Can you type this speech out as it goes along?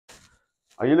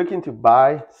Are you looking to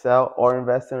buy, sell, or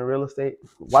invest in real estate?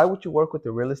 Why would you work with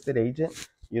a real estate agent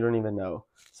you don't even know?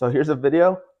 So here's a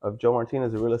video of Joe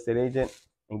Martinez, a real estate agent,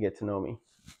 and get to know me.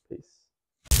 Peace.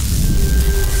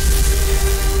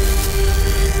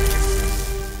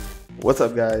 What's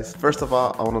up, guys? First of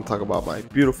all, I want to talk about my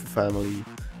beautiful family,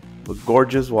 the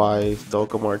gorgeous wife, Joe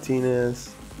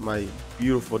Martinez, my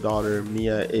beautiful daughter,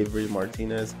 Mia Avery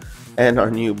Martinez, and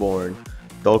our newborn,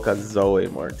 Dolka Zoe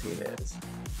Martinez.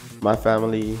 My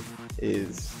family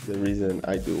is the reason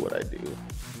I do what I do.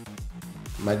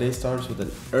 My day starts with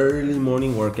an early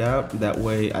morning workout. That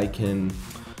way I can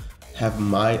have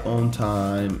my own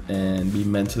time and be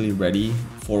mentally ready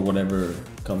for whatever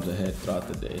comes ahead throughout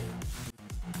the day.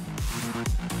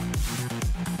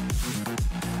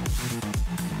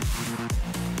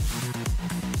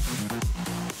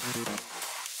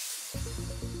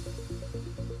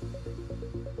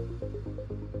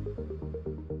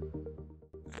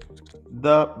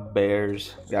 The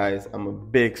Bears, guys. I'm a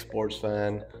big sports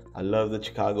fan. I love the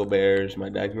Chicago Bears. My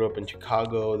dad grew up in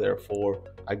Chicago, therefore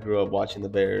I grew up watching the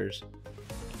Bears.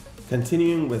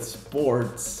 Continuing with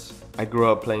sports, I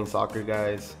grew up playing soccer,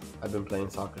 guys. I've been playing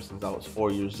soccer since I was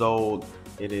 4 years old.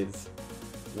 It is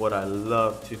what I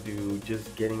love to do,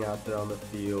 just getting out there on the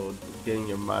field, getting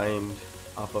your mind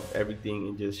off of everything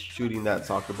and just shooting that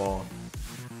soccer ball.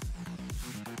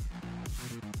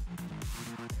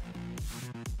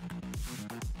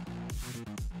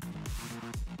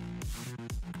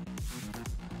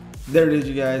 There it is,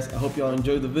 you guys. I hope y'all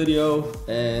enjoyed the video,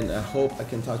 and I hope I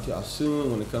can talk to y'all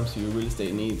soon when it comes to your real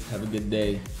estate needs. Have a good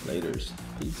day. Laters.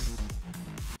 Peace.